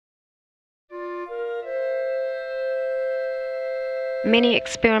Many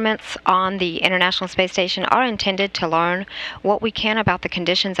experiments on the International Space Station are intended to learn what we can about the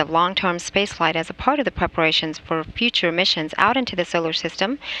conditions of long-term spaceflight as a part of the preparations for future missions out into the solar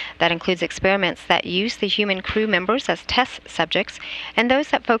system. That includes experiments that use the human crew members as test subjects and those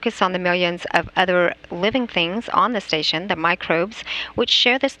that focus on the millions of other living things on the station, the microbes, which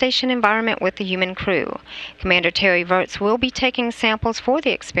share the station environment with the human crew. Commander Terry Virts will be taking samples for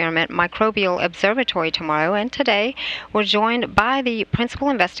the experiment Microbial Observatory tomorrow, and today we're joined by the principal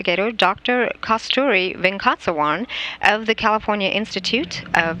investigator, Dr. Kasthuri Venkateswaran of the California Institute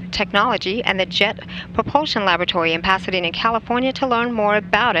of Technology and the Jet Propulsion Laboratory in Pasadena, California, to learn more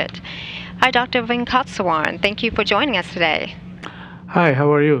about it. Hi, Dr. Venkateswaran. Thank you for joining us today. Hi,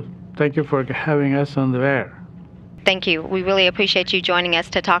 how are you? Thank you for having us on the air. Thank you. We really appreciate you joining us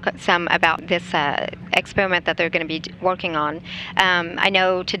to talk some about this experiment that they're going to be working on. I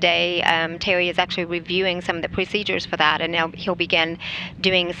know today Terry is actually reviewing some of the procedures for that, and he'll begin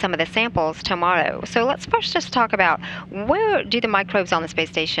doing some of the samples tomorrow. So let's first just talk about, where do the microbes on the space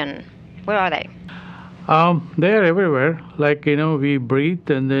station, where are they? They are everywhere. Like, we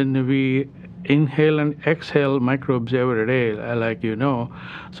breathe and then we inhale and exhale microbes every day,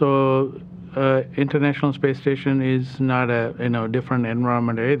 So International Space Station is not a different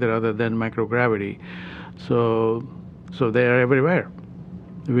environment either, other than microgravity. So they are everywhere.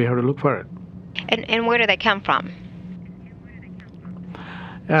 We have to look for it. And where do they come from?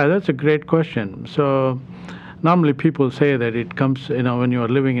 Yeah, that's a great question. So normally people say that it comes, when you are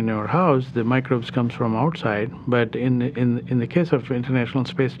living in your house, the microbes comes from outside. But in the case of International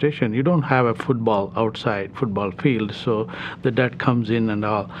Space Station, you don't have a football field, so the dirt comes in and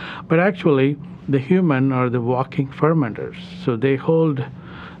all. But actually, the human are the walking fermenters. So they hold,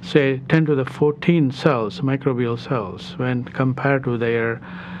 say, 10 to the 14 cells, microbial cells. When compared to their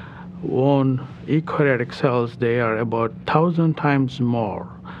own eukaryotic cells, they are about 1,000 times more.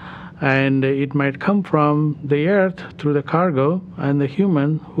 And it might come from the Earth through the cargo and the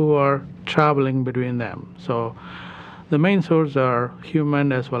human who are traveling between them. So the main source are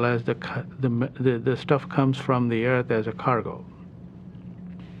human, as well as the stuff comes from the Earth as a cargo.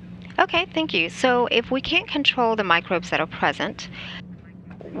 Okay, thank you. So if we can't control the microbes that are present,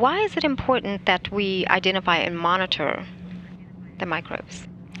 why is it important that we identify and monitor the microbes?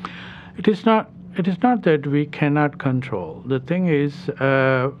 It is not that we cannot control. The thing is,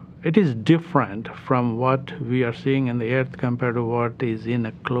 it is different from what we are seeing in the Earth compared to what is in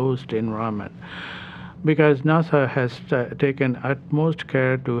a closed environment. Because NASA has taken utmost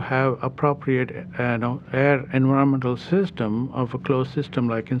care to have appropriate air environmental system of a closed system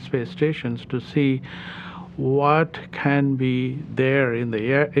like in space stations, to see what can be there in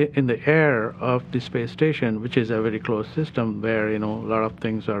the air of the space station, which is a very closed system where a lot of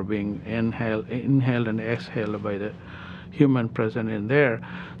things are being inhaled and exhaled by the human present in there.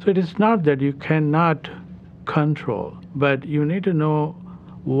 So it is not that you cannot control, but you need to know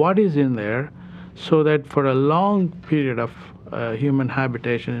what is in there, so that for a long period of human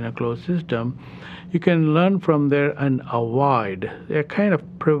habitation in a closed system, you can learn from there and avoid a kind of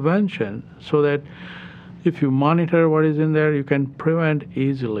prevention, so that if you monitor what is in there, you can prevent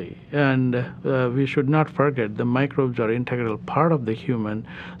easily. And we should not forget the microbes are integral part of the human,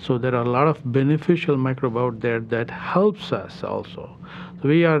 so there are a lot of beneficial microbes out there that helps us also. So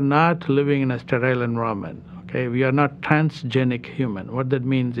we are not living in a sterile environment. Okay, we are not transgenic human. What that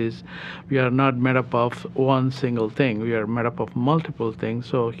means is we are not made up of one single thing. We are made up of multiple things.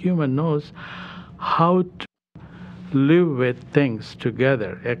 So human knows how to live with things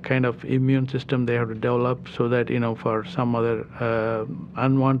together, a kind of immune system they have to develop, so that for some other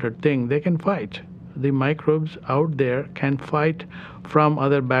unwanted thing they can fight. The microbes out there can fight from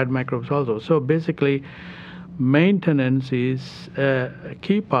other bad microbes also. So basically, maintenance is a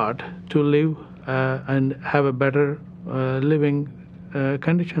key part to live and have a better living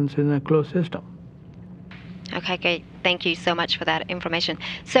conditions in a closed system. Okay, great. Thank you so much for that information.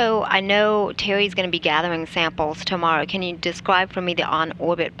 So I know Terry's going to be gathering samples tomorrow. Can you describe for me the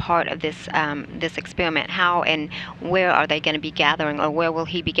on-orbit part of this this experiment? How and where are they going to be gathering, or where will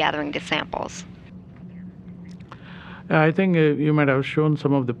he be gathering the samples? I think you might have shown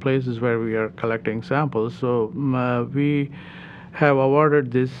some of the places where we are collecting samples. So we have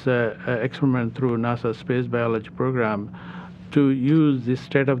awarded this experiment through NASA Space Biology Program to use the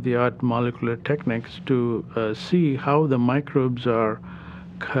state-of-the-art molecular techniques to see how the microbes are,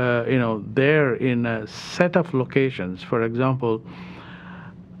 there in a set of locations. For example,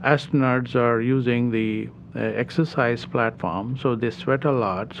 astronauts are using the exercise platform, so they sweat a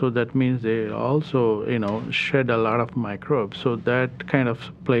lot. So that means they also, shed a lot of microbes. So that kind of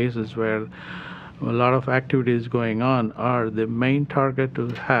places where a lot of activities going on are the main target to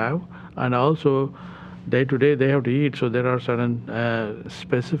have, and also day to day they have to eat, so there are certain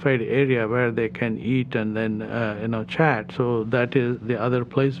specified area where they can eat and then chat. So that is the other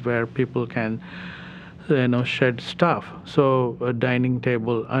place where people can shed stuff. So a dining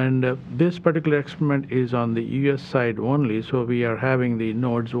table, and this particular experiment is on the US side only, so we are having the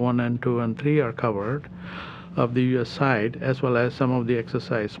nodes 1 and 2 and 3 are covered of the US side, as well as some of the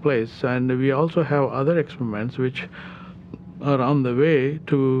exercise place. And we also have other experiments which are on the way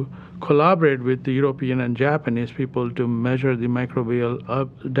to collaborate with the European and Japanese people to measure the microbial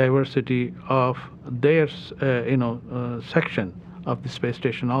diversity of their section of the space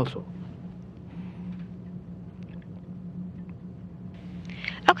station also.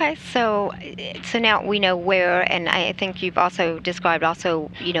 Okay, so now we know where, and I think you've also described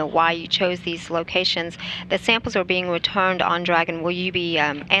why you chose these locations. The samples are being returned on Dragon. Will you be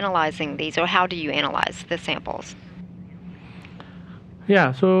analyzing these, or how do you analyze the samples?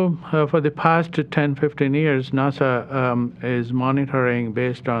 Yeah, so for the past 10-15 years, NASA is monitoring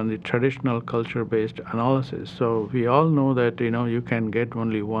based on the traditional culture-based analysis. So we all know that you can get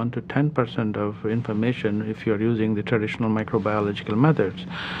only 1 to 10% of information if you're using the traditional microbiological methods.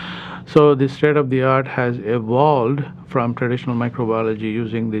 So the state of the art has evolved from traditional microbiology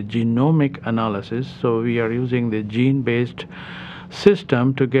using the genomic analysis. So we are using the gene-based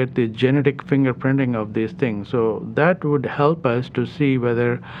system to get the genetic fingerprinting of these things. So that would help us to see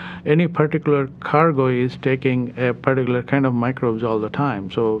whether any particular cargo is taking a particular kind of microbes all the time.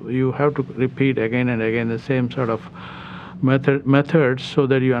 So you have to repeat again and again the same sort of methods so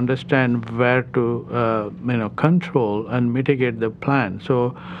that you understand where to control and mitigate the plant.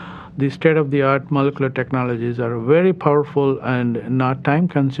 So the state-of-the-art molecular technologies are very powerful and not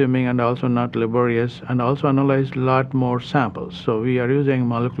time-consuming, and also not laborious, and also analyze a lot more samples. So we are using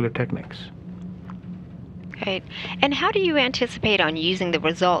molecular techniques. Great. And how do you anticipate on using the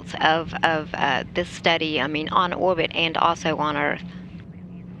results of this study, on orbit and also on Earth?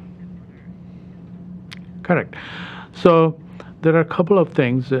 Correct. So there are a couple of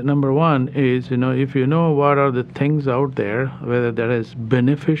things. Number one is, if you know what are the things out there, whether that is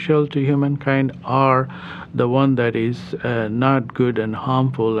beneficial to humankind or the one that is not good and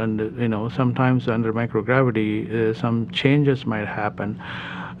harmful, and sometimes under microgravity some changes might happen.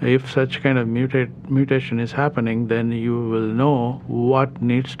 If such kind of mutation is happening, then you will know what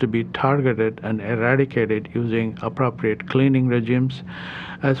needs to be targeted and eradicated using appropriate cleaning regimes,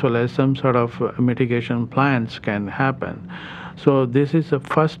 as well as some sort of mitigation plans can happen. So this is the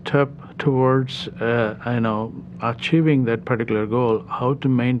first step towards achieving that particular goal, how to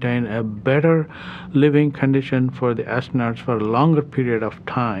maintain a better living condition for the astronauts for a longer period of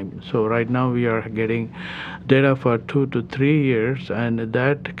time. So right now we are getting data for 2 to 3 years, and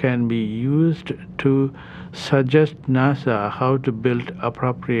that can be used to suggest NASA how to build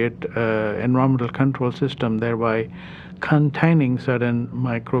appropriate environmental control system, thereby containing certain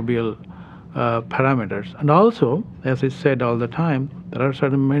microbial parameters. And also, as I said all the time, there are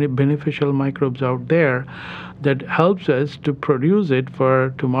certain many beneficial microbes out there that helps us to produce it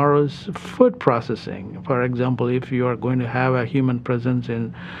for tomorrow's food processing. For example, if you are going to have a human presence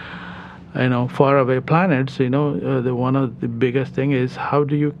in faraway planets, the one of the biggest thing is how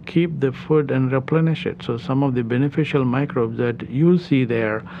do you keep the food and replenish it. So some of the beneficial microbes that you see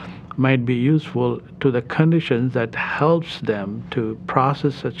there might be useful to the conditions that helps them to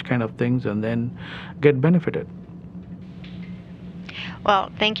process such kind of things and then get benefited. Well,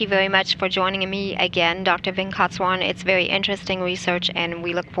 thank you very much for joining me again, Dr. Venkateswaran. It's very interesting research, and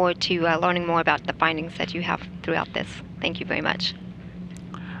we look forward to learning more about the findings that you have throughout this. Thank you very much.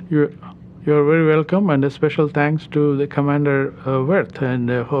 You're very welcome, and a special thanks to the Commander Wirth, and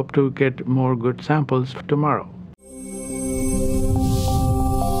hope to get more good samples tomorrow.